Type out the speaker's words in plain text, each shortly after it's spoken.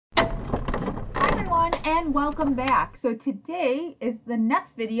everyone, and welcome back. So today is the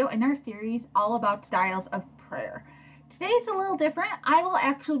next video in our series all about styles of prayer. Today is a little different. I will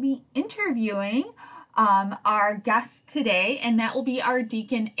actually be interviewing our guest today, and that will be our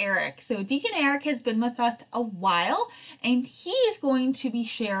Deacon Eric. So Deacon Eric has been with us a while, and he is going to be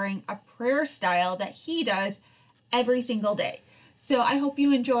sharing a prayer style that he does every single day. So I hope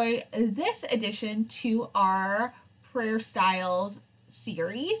you enjoy this addition to our prayer styles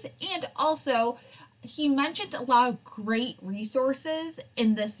series. And also, he mentioned a lot of great resources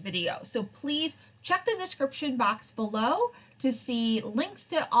in this video, so please check the description box below to see links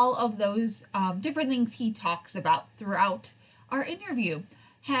to all of those different things he talks about throughout our interview.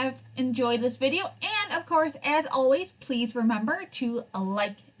 Have enjoyed this video, and of course, as always, please remember to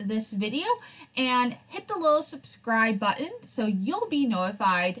like this video and hit the little subscribe button so you'll be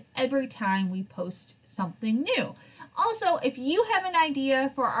notified every time we post something new. Also, if you have an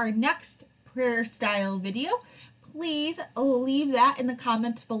idea for our next prayer style video, please leave that in the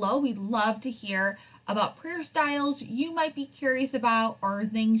comments below. We'd love to hear about prayer styles you might be curious about or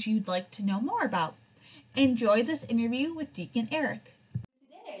things you'd like to know more about. Enjoy this interview with Deacon Eric.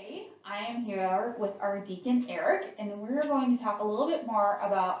 Today, I am here with our Deacon Eric, and we're going to talk a little bit more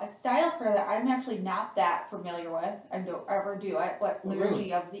about a style of prayer that I'm actually not that familiar with. I don't ever do it, but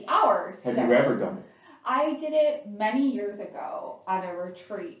Liturgy of the Hours. Have you ever done it? I did it many years ago on a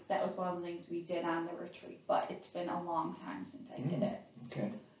retreat. That was one of the things we did on the retreat, but it's been a long time since I did it.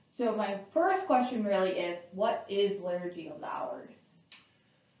 Okay. So my first question really is, what is Liturgy of the Hours?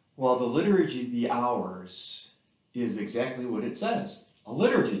 Well, the Liturgy of the Hours is exactly what it says, a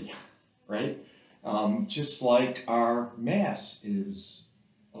liturgy, right? Just like our Mass is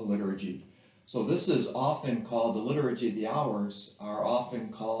a liturgy. So this is often called, the Liturgy of the Hours are often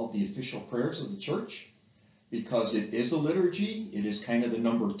called the official prayers of the church, because it is a liturgy. It is kind of the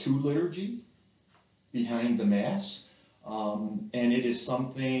number 2 liturgy behind the Mass. And it is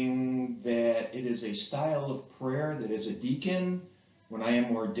something that, it is a style of prayer that as a deacon, when I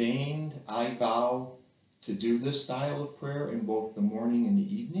am ordained, I vow to do this style of prayer in both the morning and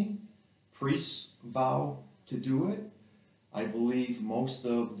the evening. Priests vow to do it. I believe most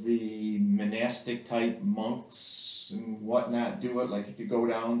of the monastic type monks and whatnot do it. Like if you go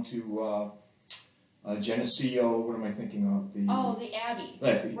down to Geneseo, what am I thinking of? The Abbey,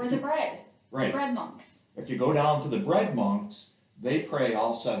 or the bread. Right. The bread monks. If you go down to the bread monks, they pray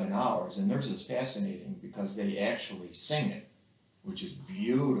all 7 hours, and theirs is fascinating because they actually sing it, which is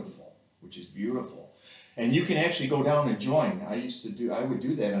beautiful, And you can actually go down and join. I would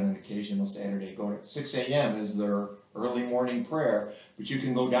do that on an occasional Saturday. Go to 6 a.m. is their early morning prayer, but you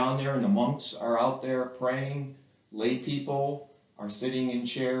can go down there and the monks are out there praying. Lay people are sitting in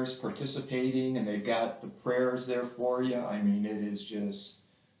chairs participating, and they've got the prayers there for you. I mean, it is just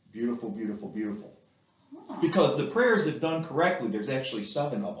beautiful, beautiful, beautiful. Because the prayers, if done correctly, there's actually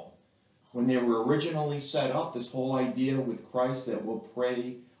 7 of them. When they were originally set up, this whole idea with Christ that we'll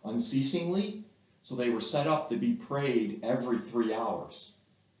pray unceasingly, so they were set up to be prayed every 3 hours.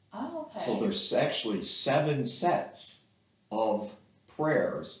 Oh, okay. So there's actually 7 sets of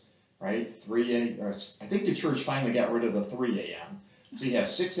prayers, right? I think the church finally got rid of the 3 a.m. So you have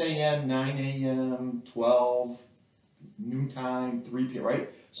 6 a.m., 9 a.m., 12, noontime, 3 p.m., right?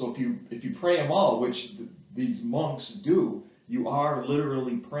 So if you pray them all, which these monks do, you are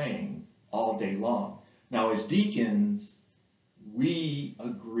literally praying all day long. Now, as deacons, we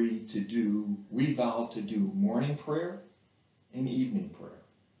vow to do morning prayer and evening prayer,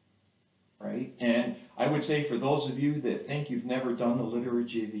 right? And I would say for those of you that think you've never done the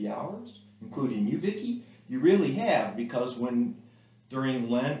Liturgy of the Hours, including you, Vicki, you really have, because during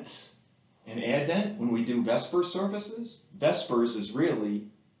Lent and Advent, when we do Vesper services, Vespers is really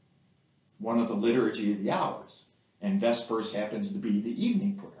one of the Liturgy of the Hours, and Vespers happens to be the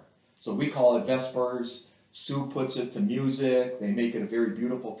evening prayer. So we call it Vespers. Sue puts it to music. They make it a very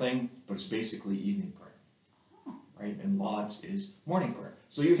beautiful thing, but it's basically evening prayer, right? And Lauds is morning prayer.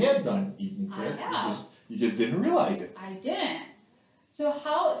 So you have done evening prayer. I have. You just didn't realize it. I didn't. So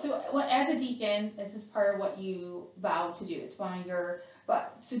as a deacon, this is part of what you vow to do. It's one of your.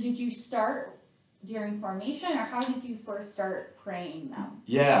 So did you start during formation, or how did you first start praying them?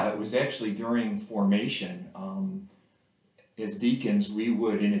 Yeah, it was actually during formation. As deacons, we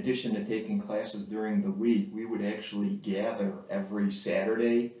would, in addition to taking classes during the week, we would actually gather every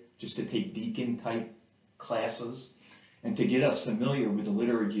Saturday just to take deacon-type classes. And to get us familiar with the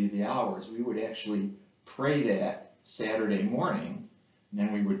Liturgy of the Hours, we would actually pray that Saturday morning, and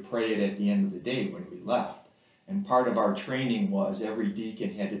then we would pray it at the end of the day when we left. And part of our training was every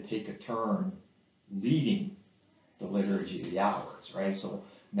deacon had to take a turn leading the Liturgy of the Hours, right? So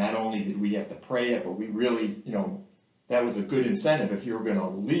not only did we have to pray it, but we really, that was a good incentive if you were going to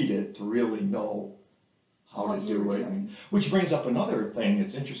lead it to really know how to do it. Which brings up another thing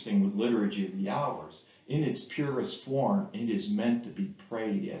that's interesting with Liturgy of the Hours. In its purest form, it is meant to be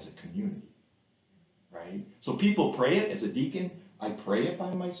prayed as a community, right? So people pray it. As a deacon, I pray it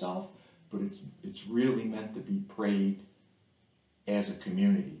by myself, but it's really meant to be prayed as a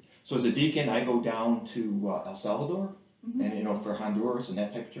community. So as a deacon, I go down to El Salvador, and for Honduras and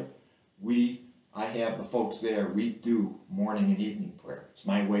that type of trip, I have the folks there. We do morning and evening prayer. It's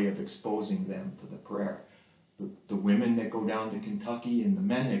my way of exposing them to the prayer. The women that go down to Kentucky and the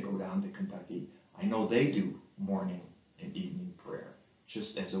men that go down to Kentucky, I know they do morning and evening prayer,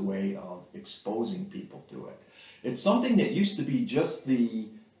 just as a way of exposing people to it. It's something that used to be just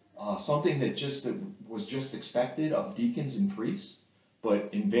something that was just expected of deacons and priests, but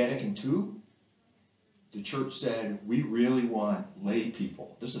in Vatican II, the church said, we really want lay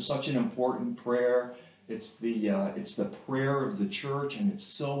people. This is such an important prayer. It's the prayer of the church, and it's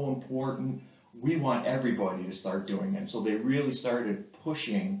so important. We want everybody to start doing it. So they really started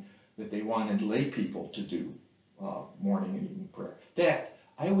pushing that they wanted lay people to do morning and evening prayer. That,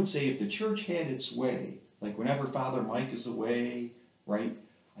 I would say, if the church had its way, like whenever Father Mike is away, right?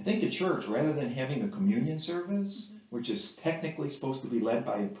 I think the church, rather than having a communion service, which is technically supposed to be led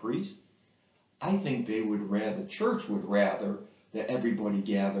by a priest, I think the church would rather that everybody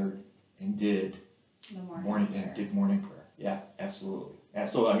gathered and did morning prayer. Yeah, absolutely. And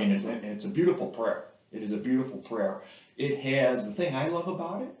so, I mean, it's a beautiful prayer. It is a beautiful prayer. It has, the thing I love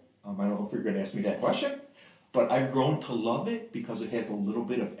about it, I don't know if you're going to ask me that question, but I've grown to love it because it has a little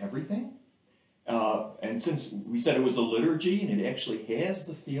bit of everything. And since we said it was a liturgy, and it actually has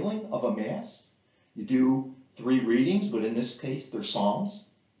the feeling of a mass, you do 3 readings, but in this case, they're psalms.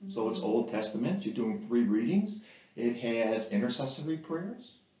 So it's Old Testament. You're doing 3 readings. It has intercessory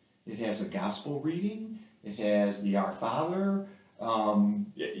prayers. It has a gospel reading. It has the Our Father.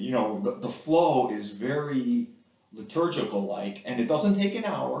 The flow is very liturgical-like, and it doesn't take an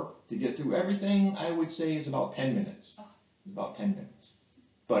hour to get through everything. I would say is about 10 minutes. About 10 minutes.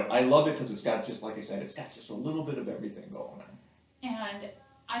 But I love it because it's got, just like I said, it's got just a little bit of everything going on. And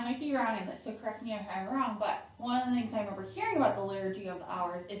I might be wrong in this, so correct me if I'm wrong, but one of the things I remember hearing about the Liturgy of the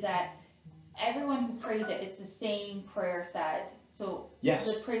Hours is that everyone who prays it, it's the same prayer said. So yes,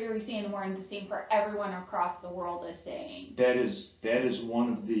 the prayer we say in the morning is the same prayer everyone across the world is saying. That is one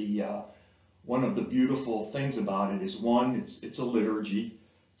of the beautiful things about it is, one, it's a liturgy.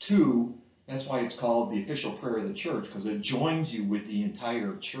 2, that's why it's called the official prayer of the church, because it joins you with the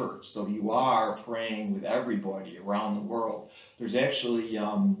entire church. So you are praying with everybody around the world. There's actually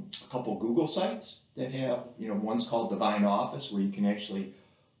a couple Google sites that have, one's called Divine Office, where you can actually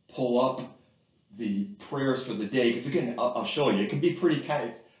pull up the prayers for the day. Because again, I'll show you, it can be pretty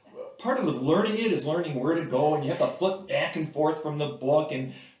part of the learning it is learning where to go, and you have to flip back and forth from the book,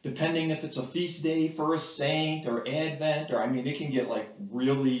 and depending if it's a feast day for a saint or Advent, or it can get like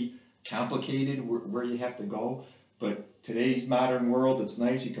really complicated where you have to go. But today's modern world, it's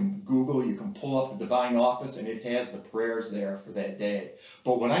nice. You can Google, you can pull up the Divine Office, and it has the prayers there for that day.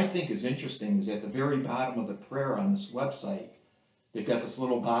 But what I think is interesting is at the very bottom of the prayer on this website, they've got this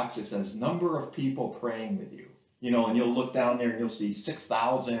little box that says number of people praying with you. And you'll look down there and you'll see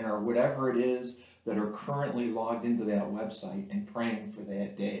 6,000 or whatever it is that are currently logged into that website and praying for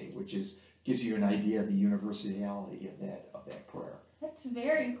that day, which gives you an idea of the universality of that prayer. That's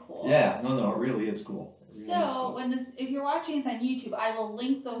very cool. Yeah, no, it really is cool. If you're watching this on YouTube, I will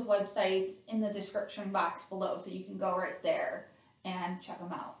link those websites in the description box below, so you can go right there and check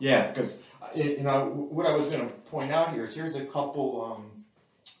them out. Yeah, because what I was going to point out here is here's a couple.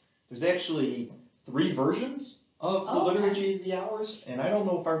 There's actually 3 versions of the Liturgy of the Hours, and I don't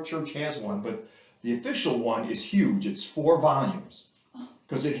know if our church has one, but the official one is huge. It's 4 volumes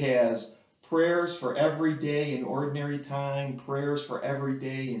because it has prayers for every day in ordinary time, prayers for every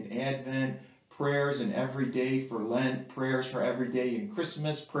day in Advent, prayers in every day for Lent, prayers for every day in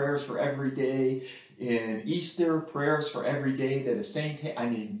Christmas, prayers for every day in Easter, prayers for every day that a saint,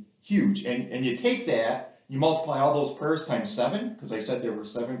 huge. And you take that, you multiply all those prayers times 7, because I said there were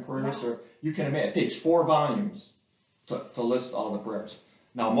 7 prayers, so you can imagine, it takes 4 volumes to list all the prayers.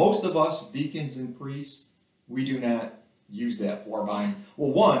 Now, most of us, deacons and priests, we do not use that 4 volume.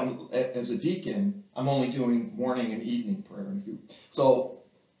 Well, one, as a deacon, I'm only doing morning and evening prayer. So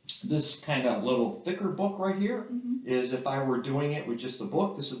this kind of little thicker book right here is, if I were doing it with just the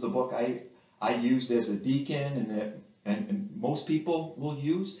book, this is the book I used as a deacon and most people will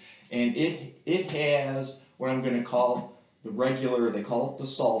use. And it has what I'm going to call the regular, they call it the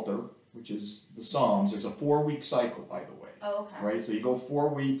Psalter, which is the Psalms. There's a 4-week cycle, by the way. Oh, okay. Right? So you go 4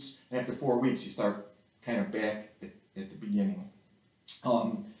 weeks, and after 4 weeks, you start kind of back at the beginning.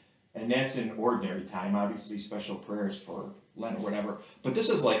 And that's in ordinary time, obviously special prayers for Lent or whatever. But this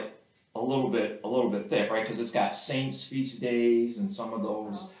is like a little bit thick, right? Because it's got saints' feast days and some of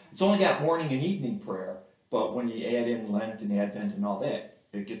those. It's only got morning and evening prayer, but when you add in Lent and Advent and all that,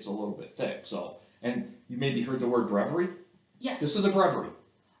 it gets a little bit thick. So, and you maybe heard the word breviary? Yes. This is a breviary.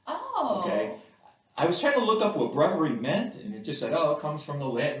 Oh. Okay. I was trying to look up what breviary meant, and it just said, oh, it comes from the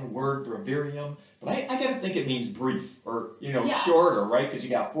Latin word breviarium. But I got to think it means brief, or, Yes. shorter, right? Because you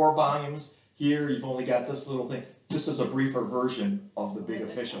got 4 volumes. Here, you've only got this little thing. This is a briefer version of the big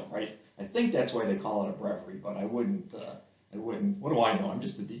official, right? I think that's why they call it a breviary, but I wouldn't, what do I know? I'm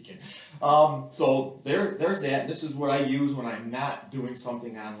just a deacon. So there's that. This is what I use when I'm not doing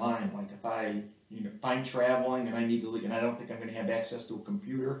something online. Like if I'm traveling and I need to leave, and I don't think I'm going to have access to a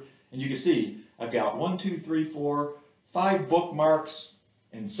computer. And you can see, I've got 1, 2, 3, 4, 5 bookmarks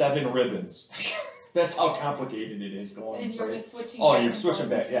and 7 ribbons. That's how complicated it is going. And you're just switching. Oh, you're switching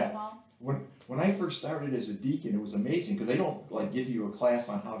back, yeah. When I first started as a deacon, it was amazing because they don't give you a class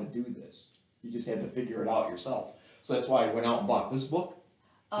on how to do this. You just had to figure it out yourself. So that's why I went out and bought this book,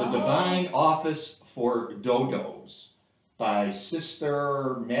 The Divine Office for Dodos, by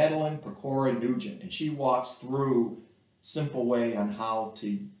Sister Madeline Pecora Nugent, and she walks through simple way on how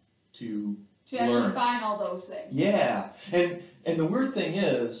to actually learn. find all those things. Yeah, and the weird thing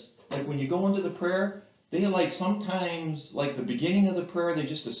is, like when you go into the prayer, they sometimes the beginning of the prayer, they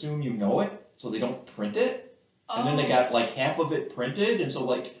just assume you know it, so they don't print it, and then they got half of it printed, and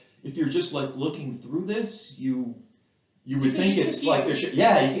so if you're just looking through this, you would think it's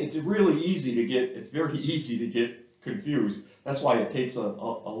it's really easy to get. It's very easy to get confused. That's why it takes a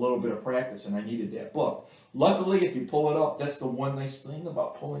little bit of practice, and I needed that book. Luckily, if you pull it up, that's the one nice thing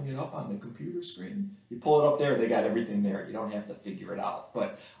about pulling it up on the computer screen. You pull it up there, they got everything there. You don't have to figure it out.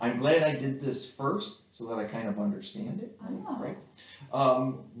 But I'm glad I did this first so that I kind of understand it. Right?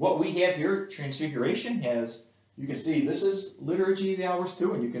 What we have here, Transfiguration, has, you can see, this is Liturgy of the Hours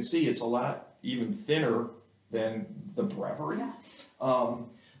too, and you can see it's a lot even thinner than the breviary. Yeah.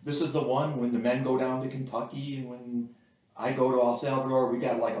 This is the one when the men go down to Kentucky, and when I go to El Salvador, we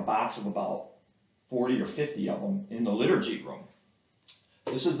got a box of about 40 or 50 of them in the liturgy room.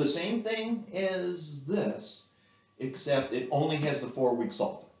 This is the same thing as this, except it only has the 4-week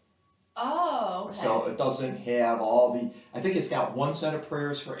Psalter. Oh, okay. So it doesn't have all I think it's got 1 set of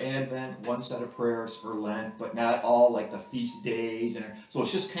prayers for Advent, 1 set of prayers for Lent, but not all the feast days. So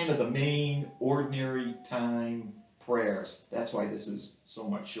it's just kind of the main ordinary time prayers. That's why this is so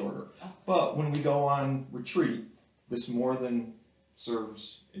much shorter. But when we go on retreat, this more than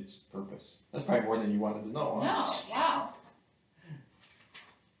serves its purpose. That's probably more than you wanted to know. Huh? No, wow.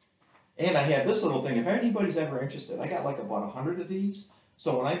 And I have this little thing. If anybody's ever interested, I got about 100 of these.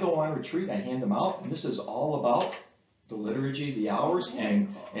 So when I go on retreat, I hand them out, and this is all about the Liturgy of the Hours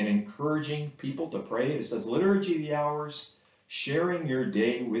and encouraging people to pray. It says, Liturgy of the Hours, sharing your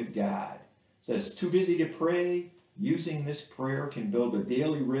day with God. It says, too busy to pray? Using this prayer can build a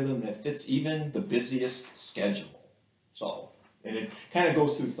daily rhythm that fits even the busiest schedule. So, and it kind of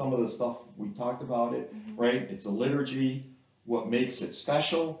goes through some of the stuff we talked about it, right? It's a liturgy, what makes it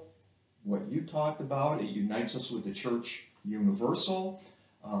special, what you talked about, it unites us with the church universal.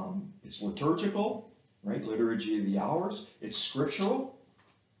 It's liturgical, right? Liturgy of the Hours. It's scriptural.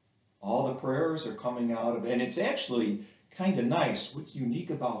 All the prayers are coming out of it, and it's actually kind of nice. What's unique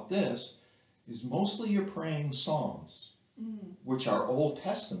about this is mostly you're praying Psalms, which are Old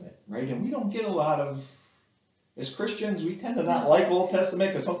Testament, right? And we don't get a lot of, as Christians, we tend to not like Old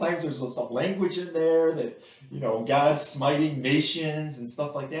Testament because sometimes there's some language in there that, God's smiting nations and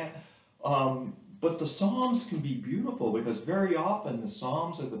stuff like that. But the Psalms can be beautiful because very often the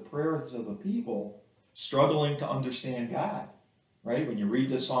Psalms are the prayers of the people struggling to understand God, right? When you read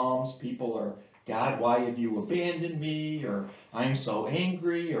the Psalms, people are, God, why have you abandoned me? Or I'm so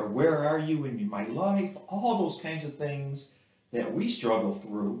angry, or where are you in my life? All those kinds of things that we struggle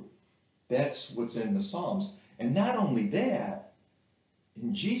through, that's what's in the Psalms. And not only that,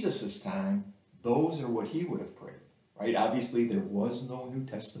 in Jesus' time, those are what he would have prayed, right? Obviously, there was no New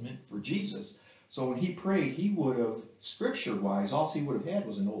Testament for Jesus. So when he prayed, he would have, scripture-wise, all he would have had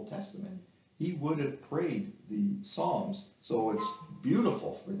was an Old Testament. He would have prayed the Psalms. So it's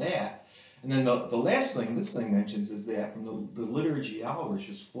beautiful for that. And then the last thing this thing mentions is that from the liturgy hours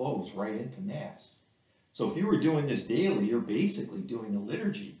just flows right into Mass. So if you were doing this daily, you're basically doing a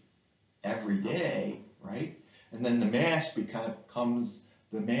liturgy every day, right? And then the Mass becomes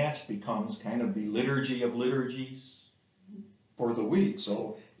kind of the liturgy of liturgies for the week.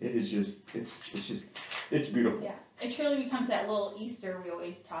 So it is just, it's beautiful. Yeah. it truly becomes that little Easter we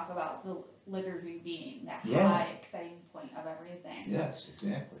always talk about, the liturgy being that Yeah. high, exciting point of everything. Yes,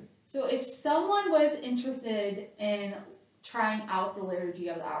 exactly. So if someone was interested in trying out the Liturgy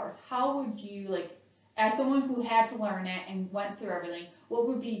of the Hours, how would you, like, as someone who had to learn it and went through everything, what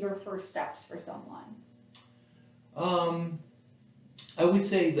would be your first steps for someone? I would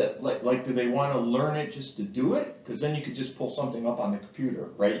say that, like, do they want to learn it just to do it? Because then you could just pull something up on the computer,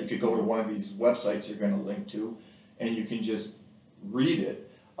 right? You could go to one of these websites you're going to link to, and you can just read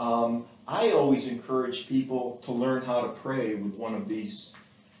it. I always encourage people to learn how to pray with one of these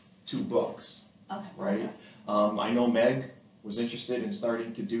two books, Okay. right? I know Meg was interested in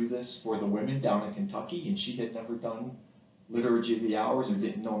starting to do this for the women down in Kentucky, and she had never done Liturgy of the Hours or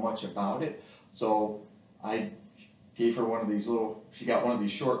didn't know much about it. So I gave her one of these little, she got one of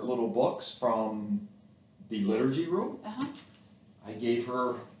these short little books from the liturgy room. Uh-huh. I gave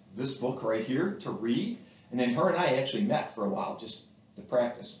her this book right here to read, and then her and I actually met for a while just to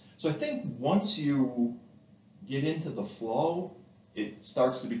practice. So I think once you get into the flow, it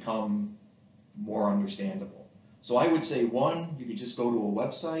starts to become more understandable. So I would say, one, you could just go to a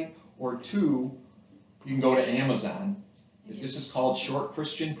website, or two, you can go to Amazon. This is called Short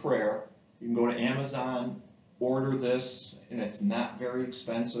Christian Prayer. You can go to Amazon, order this, and it's not very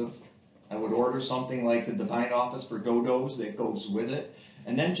expensive. I would order something like the Divine Office for Dodos that goes with it,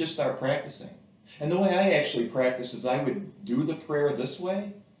 and then just start practicing. And the way I actually practice is I would do the prayer this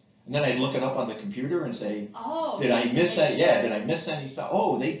way, and then I'd look it up on the computer and say, did I miss that? Yeah, did I miss any stuff?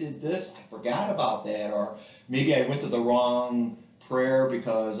 Oh, they did this, I forgot about that. Or maybe I went to the wrong prayer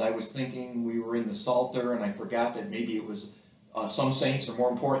because I was thinking we were in the Psalter and I forgot that maybe it was some saints are more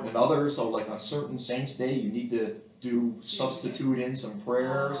important than others. So like on certain saints' day, you need to substitute in some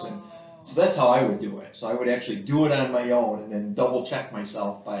prayers. And so that's how I would do it. So I would actually do it on my own and then double check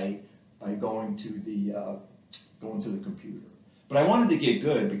myself by going to the computer. But I wanted to get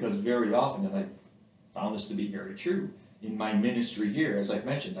good because very often, and I found this to be very true, in my ministry here, as I've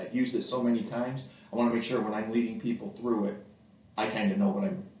mentioned, I've used it so many times, I want to make sure when I'm leading people through it, I kind of know what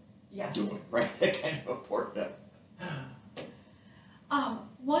I'm doing, right? I kind of important.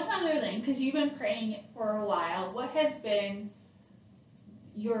 One other thing, because you've been praying for a while, what has been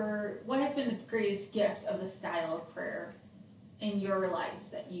the greatest gift of the style of prayer in your life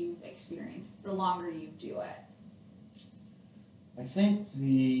that you've experienced the longer you do it? I think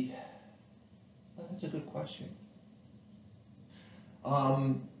that's a good question.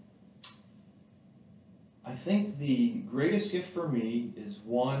 I think the greatest gift for me is,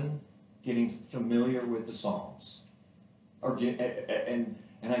 one, getting familiar with the Psalms.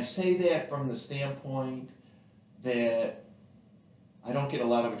 And I say that from the standpoint that I don't get a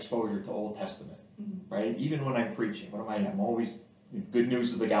lot of exposure to Old Testament, right? Even when I'm preaching, I'm always good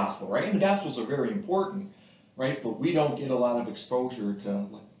news of the gospel, right? And the gospels are very important, right? But we don't get a lot of exposure to,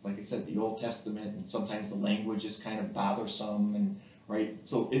 like I said, the Old Testament, and sometimes the language is kind of bothersome, and right?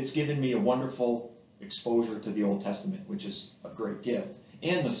 So it's given me a wonderful exposure to the Old Testament, which is a great gift.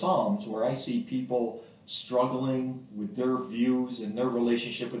 And the Psalms, where I see people struggling with their views and their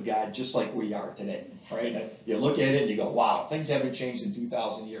relationship with God, just like we are today, right? You look at it and you go, wow, things haven't changed in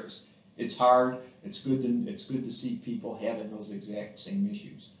 2,000 years. It's hard. It's good to see people having those exact same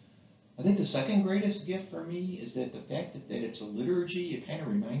issues. I think the second greatest gift for me is that the fact that it's a liturgy, it kind of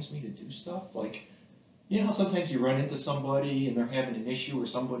reminds me to do stuff. Like, you know, sometimes you run into somebody and they're having an issue, or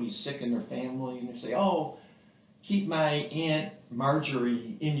somebody's sick in their family, and they say, oh, keep my Aunt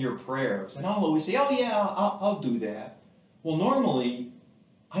Marjorie in your prayers. And I'll always say, oh yeah, I'll do that. Well, normally,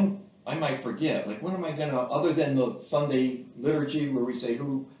 I might forget. Like, when am I gonna, other than the Sunday liturgy where we say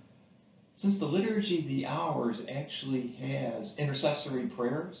since the Liturgy of the Hours actually has intercessory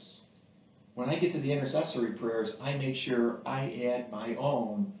prayers, when I get to the intercessory prayers, I make sure I add my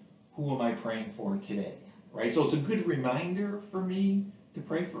own, who am I praying for today, right? So it's a good reminder for me to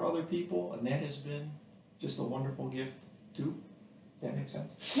pray for other people, and that has been just a wonderful gift too. That makes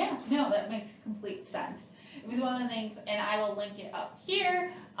sense? Yeah, no, that makes complete sense. It was one of the things, and I will link it up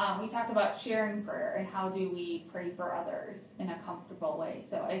here. We talked about sharing prayer and how do we pray for others in a comfortable way.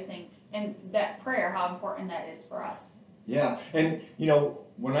 So I think, and that prayer, how important that is for us. Yeah, and you know,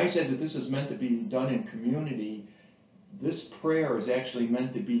 when I said that this is meant to be done in community, this prayer is actually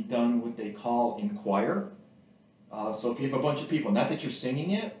meant to be done what they call in choir. So if you have a bunch of people, not that you're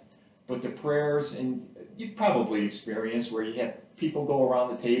singing it, but the prayers, and you've probably experienced where you have people go around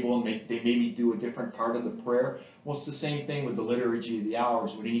the table and they maybe do a different part of the prayer. Well, it's the same thing with the Liturgy of the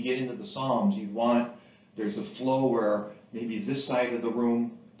Hours. When you get into the Psalms, there's a flow where maybe this side of the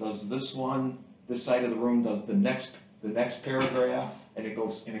room does this one, this side of the room does the next paragraph, and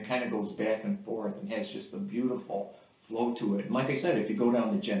it kind of goes back and forth and has just a beautiful flow to it. And like I said, if you go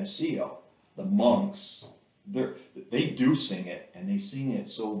down to Geneseo, the monks, they do sing it, and they sing it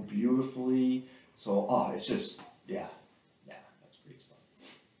so beautifully. So, it's just, yeah, that's great stuff.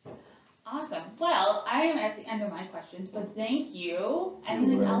 Awesome. Well, I am at the end of my questions, but thank you. You're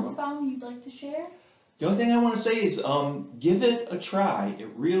Anything very else, welcome. Bob, you'd like to share? The only thing I want to say is, give it a try. It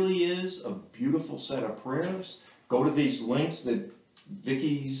really is a beautiful set of prayers. Go to these links that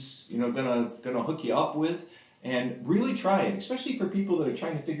Vicky's, gonna hook you up with, and really try it, especially for people that are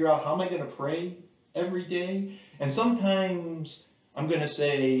trying to figure out, how am I gonna pray every day? And sometimes I'm gonna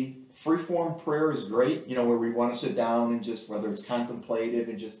say free-form prayer is great, where we want to sit down and just, whether it's contemplative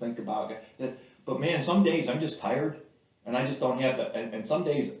and just think about it. But man, some days I'm just tired, and I just don't have the, and some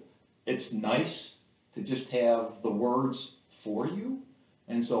days it's nice to just have the words for you.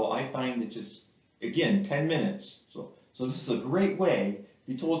 And so I find it just, again, 10 minutes. So this is a great way.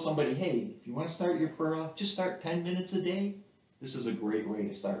 If you told somebody, hey, if you want to start your prayer off, just start 10 minutes a day. This is a great way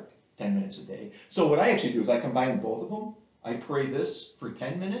to start 10 minutes a day. So what I actually do is I combine both of them. I pray this for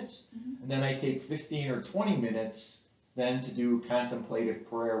 10 minutes, and then I take 15 or 20 minutes then to do contemplative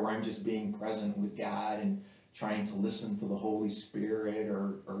prayer, where I'm just being present with God and trying to listen to the Holy Spirit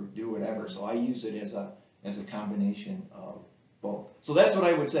or do whatever. So I use it as a combination of both. So that's what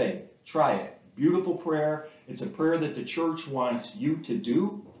I would say. Try it. Beautiful prayer. It's a prayer that the church wants you to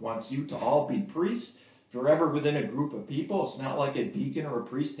do, wants you to all be priests. If you're ever within a group of people, it's not like a deacon or a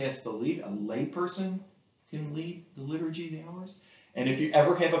priest has to lead. A lay person can lead the Liturgy of the Hours. And if you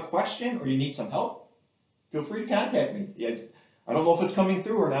ever have a question or you need some help, feel free to contact me. I don't know if it's coming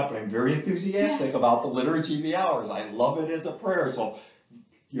through or not, but I'm very enthusiastic about the Liturgy of the Hours. I love it as a prayer. So,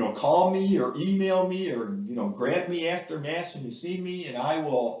 call me or email me or, grab me after Mass when you see me, and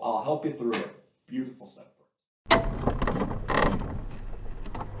I'll help you through it. Beautiful stuff.